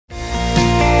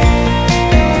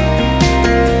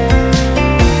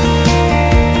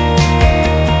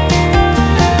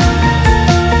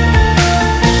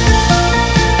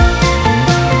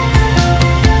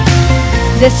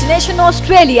Destination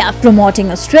Australia,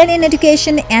 promoting Australian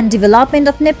education and development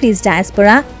of Nepalese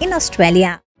diaspora in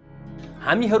Australia.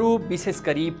 हामीहरू विशेष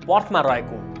गरी पर्थमा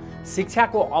रहेको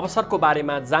शिक्षाको अवसरको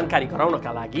बारेमा जानकारी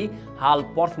गराउनका लागि हाल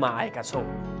पर्थमा आएका छौं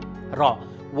र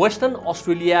वेस्टर्न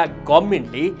अस्ट्रेलिया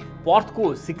गभर्नमेन्टले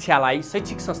पर्थको शिक्षालाई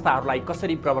शैक्षिक संस्थाहरूलाई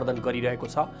कसरी प्रवर्धन गरिरहेको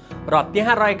छ र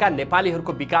त्यहाँ रहेका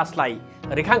नेपालीहरूको विकासलाई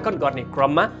रेखाङ्कन गर्ने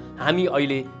क्रममा हामी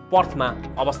अहिले पर्थमा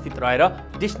अवस्थित रहेर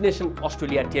डेस्टिनेसन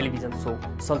अस्ट्रेलिया टेलिभिजन सो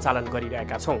सञ्चालन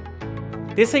गरिरहेका छौं।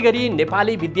 त्यसैगरी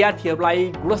नेपाली विद्यार्थीहरूलाई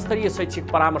गुणस्तरीय शैक्षिक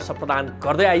परामर्श प्रदान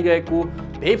गर्दै आइरहेको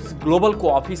भेव्स ग्लोबलको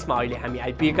अफिसमा अहिले हामी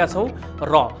आइपुगेका छौं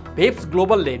र भेव्स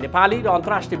ग्लोबलले नेपाली र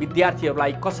अन्तर्राष्ट्रिय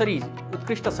विद्यार्थीहरूलाई कसरी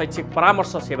उत्कृष्ट शैक्षिक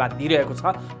परामर्श सेवा दिइरहेको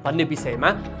छ भन्ने विषयमा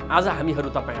आज हामीहरू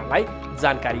तपाईहरुलाई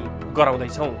जानकारी गराउँदै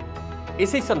छौं।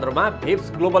 यसै सन्दर्भमा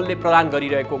भेव्स ग्लोबलले प्रदान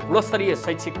गरिरहेको गुणस्तरीय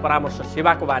शैक्षिक परामर्श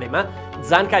सेवाको बारेमा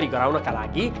जानकारी गराउनका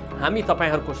लागि हामी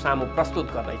तपाईहरुको सामु प्रस्तुत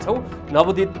गर्दैछौं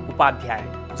नवोदित उपाध्याय,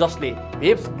 जसले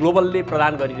भेव्स ग्लोबलले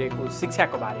प्रदान गरिरहेको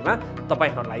शिक्षाको बारेमा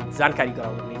तपाईहरुलाई जानकारी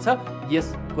गराउनुहुनेछ यस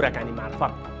कुराकानी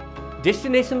मार्फत।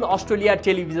 डेस्टिनेसन अस्ट्रेलिया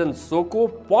टेलिभिजन सोको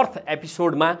पर्थ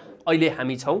एपिसोडमा अहिले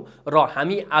हामी छौं र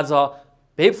हामी आज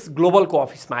भेव्स ग्लोबलको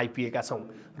अफिसमा आइपुगेका छौं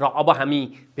र अब हामी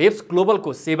भेव्स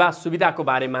ग्लोबलको सेवा सुविधाको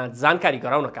बारेमा जानकारी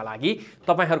गराउनका लागि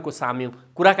तपाईहरुको सामु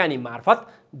कुराकानी मार्फत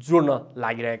जोड्न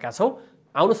लागिरहेका छौं।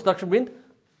 आउनुहोस् दर्शकवृन्द,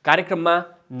 कार्यक्रममा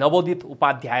नवोदित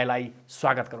उपाध्यायलाई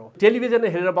स्वागत गरौँ। टेलिभिजन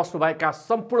हेरेर बस्नुभएका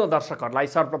सम्पूर्ण दर्शकहरूलाई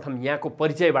सर्वप्रथम यहाँको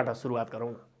परिचयबाट सुरुवात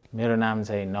गरौँ न। मेरो नाम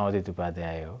चाहिँ नवोदित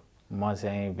उपाध्याय हो। म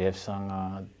चाहिँ भेव्ससँग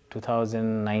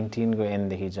 2019 को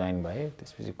एन्डदेखि जोइन भएँ।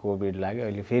 त्यसपछि कोभिड लाग्यो,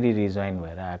 अहिले फेरि रिजोइन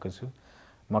भएर आएको छु।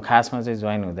 म खासमा चाहिँ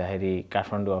जोइन हुँदाखेरि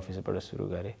काठमाडौँ अफिसबाट सुरु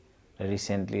गरेँ र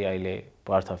रिसेन्टली अहिले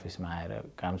पर्थ अफिसमा आएर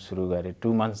काम सुरु गरेँ।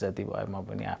 2 मन्थ्स जति भयो म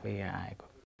पनि आफै यहाँ आएको।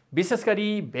 विशेष गरी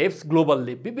भेव्स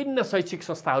ग्लोबलले विभिन्न शैक्षिक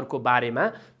संस्थाहरूको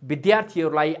बारेमा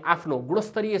विद्यार्थीहरूलाई आफ्नो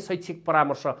गुणस्तरीय शैक्षिक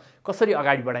परामर्श कसरी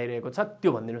अगाडि बढाइरहेको छ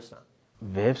त्यो भनिदिनुस् न।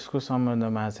 भेव्सको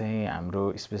सम्बन्धमा चाहिँ हाम्रो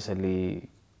स्पेसली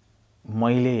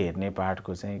मैले हेर्ने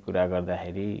पार्टको चाहिँ कुरा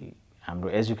गर्दाखेरि हाम्रो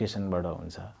एजुकेसनबाट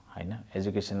हुन्छ हैन।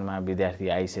 एजुकेसनमा विद्यार्थी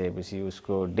आइसकेपछि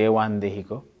उसको डे 1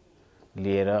 देखिको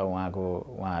लिएर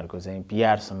उहाँहरूको चाहिँ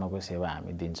पीआर सम्मको सेवा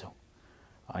हामी दिन्छौं।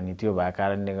 अनि त्यो भएको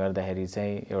कारणले गर्दाखेरि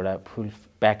चाहिँ एउटा फुल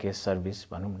प्याकेज सर्भिस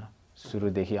भनौं न,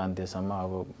 सुरुदेखि अन्त्यसम्म।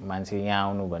 अब मान्छे यहाँ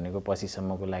आउनु भनेको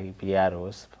पछिसम्मको लागि पीआर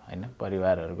होस् हैन,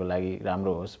 परिवारहरूको लागि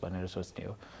राम्रो होस् भनेर सोच्ने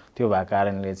हो। त्यो भएको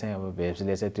कारणले चाहिँ अब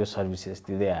भेव्सले चाहिँ त्यो सर्भिसेस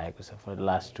दिँदै आएको छ for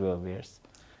last 12 years.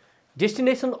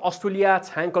 Destination Australia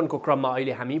छायाङ्कनको क्रममा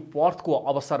अहिले हामी पर्थको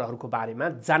अवसरहरूको बारेमा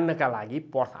जान्नका लागि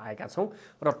पर्थ आएका छौं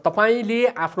र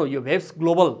तपाईले आफ्नो यो भेव्स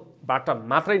ग्लोबलबाट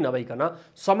मात्रै नभइकन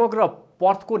समग्र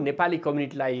पर्थको नेपाली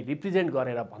कम्युनिटीलाई रिप्रेजेन्ट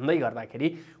गरेर भन्दै गर्दाखेरि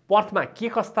पर्थमा के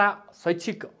कस्ता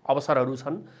शैक्षिक अवसरहरू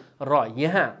छन् र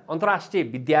यहाँ अन्तर्राष्ट्रिय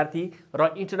विद्यार्थी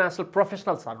र इन्टरनेसनल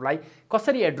प्रोफेसनल्सहरूलाई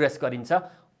कसरी एड्रेस गरिन्छ,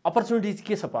 अपर्च्युनिटिज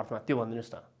के छ पर्थमा त्यो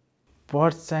भनिदिनुस् न।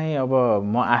 पर्थ चाहिँ अब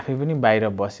म आफै पनि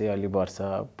बाहिर बसेँ अलि वर्ष।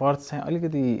 पर्थ चाहिँ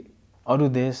अलिकति अरू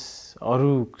देश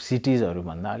अरू सिटिजहरू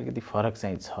भन्दा अलिकति फरक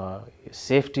चाहिँ छ।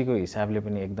 सेफ्टीको हिसाबले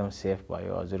पनि एकदम सेफ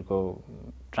भयो। हजुरको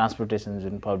ट्रान्सपोर्टेसन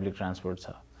जुन पब्लिक ट्रान्सपोर्ट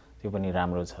छ त्यो पनि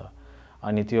राम्रो छ।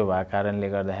 अनि त्यो भएको कारणले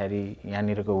गर्दाखेरि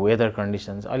यहाँनिरको वेदर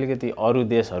कन्डिसन्स अलिकति अरू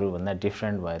देशहरू भन्दा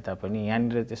डिफ्रेन्ट भए तापनि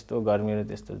यहाँनिर त्यस्तो गर्मी र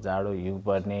त्यस्तो जाडो हिउँ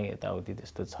पर्ने यताउति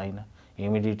त्यस्तो छैन।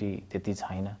 ह्युमिडिटी त्यति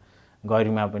छैन।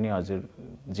 गहिरोमा पनि हजुर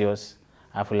जे होस्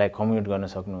आफूलाई कम्युट गर्न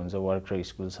सक्नुहुन्छ वर्क र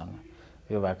स्कुलसँग।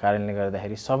 त्यो भएको कारणले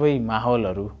गर्दाखेरि सबै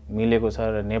माहौलहरू मिलेको छ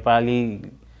र नेपाली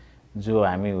जो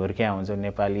हामी हुर्क्या हुन्छौँ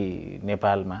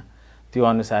नेपालमा त्यो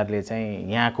अनुसारले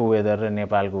चाहिँ यहाँको वेदर र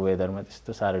नेपालको वेदरमा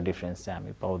त्यस्तो साह्रो डिफ्रेन्स चाहिँ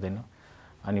हामी पाउँदैनौँ।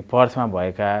 अनि पर्थमा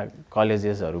भएका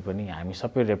कलेजेसहरू पनि हामी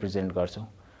सबै रिप्रेजेन्ट गर्छौँ।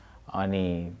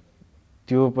 अनि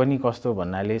त्यो पनि कस्तो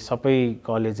भन्नाले सबै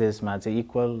कलेजेसमा चाहिँ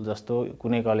इक्वल, जस्तो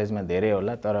कुनै कलेजमा धेरै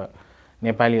होला तर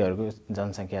नेपालीहरूको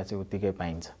जनसङ्ख्या चाहिँ उत्तिकै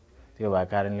पाइन्छ। त्यो भएको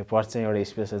कारणले पर्थ चाहिँ एउटा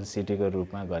स्पेशल सिटीको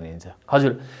रूपमा गरिन्छ।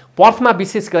 हजुर, पर्थमा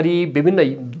विशेष गरी विभिन्न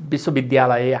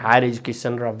विश्वविद्यालय, हायर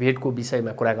एजुकेसन र भेटको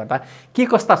विषयमा कुरा गर्दा के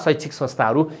कस्ता शैक्षिक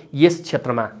संस्थाहरू यस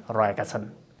क्षेत्रमा रहेका छन्?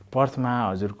 पर्थमा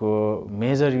हजुरको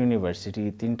मेजर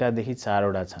युनिभर्सिटी 3टा देखि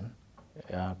 4वटा छन्।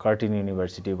 कर्टिन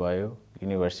युनिभर्सिटी भयो,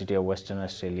 युनिभर्सिटी अफ वेस्टर्न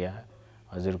अस्ट्रेलिया,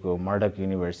 हजुरको मर्डक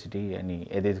युनिभर्सिटी अनि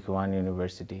एडिडुकेसन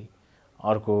युनिभर्सिटी,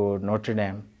 अर्को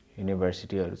नोट्रेडेम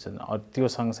युनिभर्सिटीहरू छन्। त्यो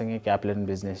सँगसँगै क्याप्लन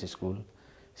बिजनेस स्कुल,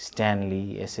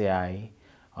 स्ट्यानली, एसएआई,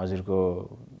 हजुरको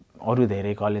अरू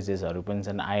धेरै कलेजेसहरू पनि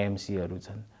छन्, आइएमसीहरू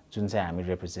छन् जुन चाहिँ हामी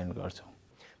रिप्रेजेन्ट गर्छौँ।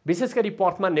 विशेष गरी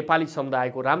पर्थमा नेपाली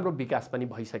समुदायको राम्रो विकास पनि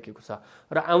भइसकेको छ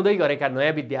र आउँदै गरेका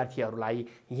नयाँ विद्यार्थीहरूलाई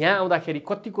यहाँ आउँदाखेरि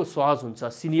कतिको सहज हुन्छ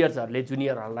सिनियर्सहरूले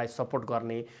जुनियरहरूलाई सपोर्ट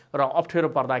गर्ने र अप्ठ्यारो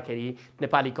पर्दाखेरि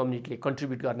नेपाली कम्युनिटीले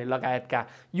कन्ट्रिब्युट गर्ने लगायतका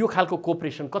यो खालको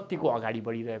कोअपरेसन कतिको अगाडि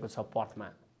बढिरहेको छ पर्थमा?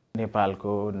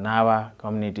 नेपालको नावा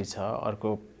कम्युनिटी छ, अर्को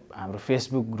हाम्रो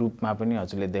फेसबुक ग्रुपमा पनि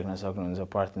हजुरले देख्न सक्नुहुन्छ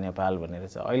पर्थ नेपाल भनेर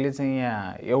छ। अहिले चाहिँ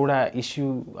यहाँ एउटा इस्यु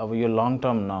अब यो लङ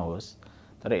टर्म नहोस्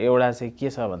तर एउटा चाहिँ के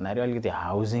छ भन्दाखेरि अलिकति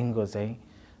हाउसिङको चाहिँ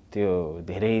त्यो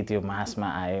धेरै त्यो मासमा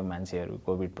आयो मान्छेहरू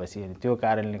कोभिड पछि, अनि त्यो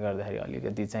कारणले गर्दाखेरि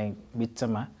अलिकति चाहिँ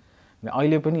बिचमा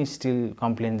अहिले पनि स्टिल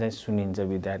कम्प्लेन चाहिँ सुनिन्छ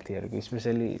विद्यार्थीहरूको,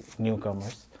 स्पेसली न्यू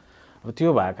कमर्स। अब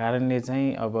त्यो भएको कारणले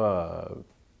चाहिँ अब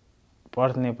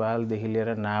पर्थ नेपालदेखि लिएर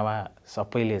नावा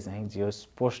सबैले चाहिँ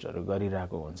जियोस् पोस्टहरू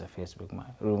गरिरहेको हुन्छ फेसबुकमा,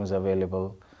 रुम्स अभाइलेबल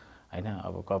होइन,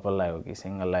 अब कपाललाई हो कि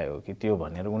सिङ्गललाई हो कि त्यो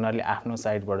भनेर उनीहरूले आफ्नो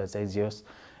साइडबाट चाहिँ जियोस्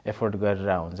एफोर्ट गरेर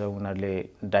हुन्छ। उनीहरूले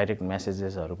डाइरेक्ट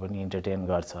मेसेजेसहरू पनि इन्टरटेन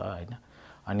गर्छ होइन।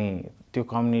 अनि त्यो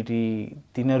कम्युनिटी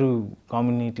तिनीहरू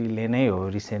कम्युनिटीले नै हो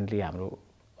रिसेन्टली हाम्रो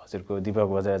हजुरको दीपक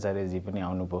बज्राचार्यजी पनि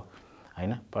आउनुभयो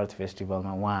होइन पर्थ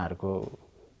फेस्टिभलमा, उहाँहरूको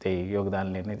त्यही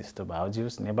योगदानले नै त्यस्तो भाव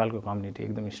जियोस् नेपालको कम्युनिटी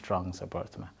एकदम स्ट्रङ छ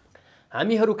पर्थमा।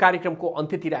 हामीहरू कार्यक्रमको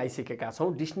अन्त्यतिर आइसकेका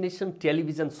छौँ। डेस्टिनेसन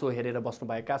टेलिभिजन सो हेरेर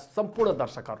बस्नुभएका सम्पूर्ण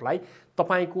दर्शकहरूलाई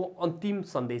तपाईँको अन्तिम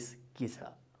सन्देश के छ?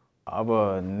 अब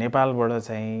नेपालबाट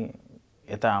चाहिँ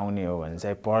यता आउने हो भने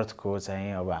चाहिँ पर्थको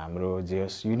चाहिँ अब हाम्रो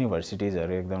जियोस्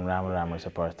युनिभर्सिटिजहरू एकदम राम्रो राम्रो छ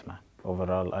पर्थमा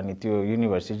ओभरअल। अनि त्यो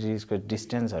युनिभर्सिटिजको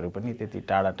डिस्टेन्सहरू पनि त्यति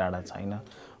टाढा टाढा छैन,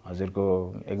 हजुरको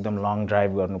एकदम लङ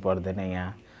ड्राइभ गर्नु पर्दैन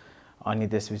यहाँ। अनि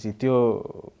त्यसपछि त्यो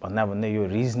भन्दा भन्दै यो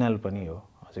रिजनल पनि हो,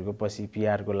 हजुरको पछि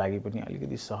पिआरको लागि पनि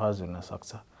अलिकति सहज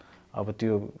हुनसक्छ। अब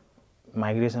त्यो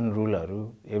migration रुलहरू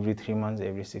every 3 months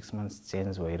every 6 months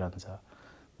change भइरहन्छ,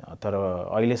 तर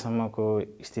अहिलेसम्मको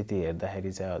स्थिति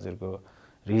हेर्दाखेरि चाहिँ हजुरको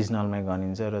रिजनलमै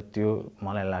गनिन्छ र त्यो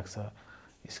मलाई लाग्छ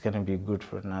it's can be good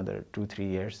for another 2-3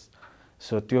 years.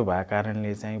 So त्यो भएको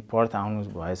कारणले चाहिँ पर्थ आउनु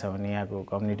भएछ भने यहाँको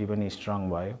कम्युनिटी पनि स्ट्रङ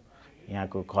भयो,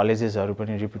 यहाँको कलेजेसहरू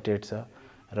पनि रिपुटेड छ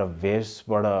र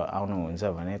भेभ्सबाट आउनुहुन्छ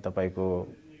भने तपाईँको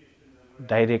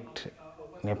डाइरेक्ट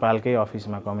नेपालकै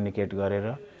अफिसमा कम्युनिकेट गरेर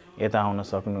यता आउन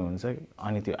सक्नुहुन्छ।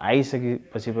 अनि त्यो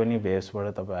आइसकेपछि पनि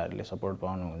भेभ्सबाट तपाईँहरूले सपोर्ट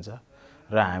पाउनुहुन्छ।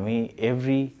 र हामी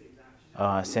एभ्री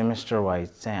सेमेस्टर वाइज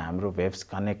चाहिँ हाम्रो भेभ्स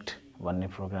कनेक्ट भन्ने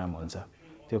प्रोग्राम हुन्छ।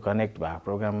 त्यो कनेक्ट भएको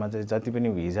प्रोग्राममा चाहिँ जति पनि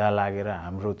भिजा लागेर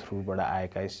हाम्रो थ्रुबाट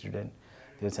आएका स्टुडेन्ट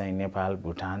त्यो चाहिँ नेपाल,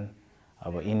 भुटान,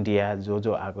 अब इन्डिया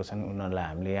जो आएको छन् उनीहरूलाई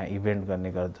हामीले यहाँ इभेन्ट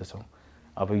गर्ने गर्दछौँ।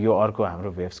 अब यो अर्को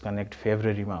हाम्रो भेभ्स कनेक्ट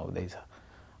फेब्रुअरीमा हुँदैछ।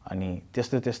 अनि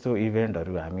त्यस्तो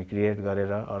इभेन्टहरू हामी क्रिएट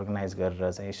गरेर अर्गनाइज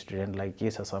गरेर चाहिँ स्टुडेन्टलाई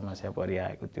के छ समस्या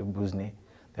परिआएको त्यो बुझ्ने,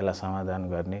 त्यसलाई समाधान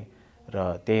गर्ने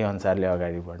र त्यही अनुसारले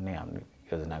अगाडि बढ्ने हामीले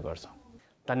योजना गर्छौँ।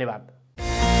 धन्यवाद।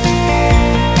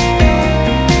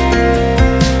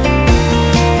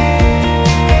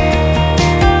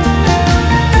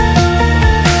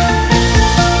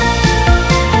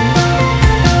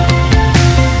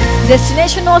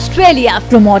 Destination Australia,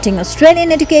 promoting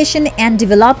Australian education and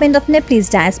development of Nepalese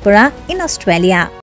diaspora in Australia.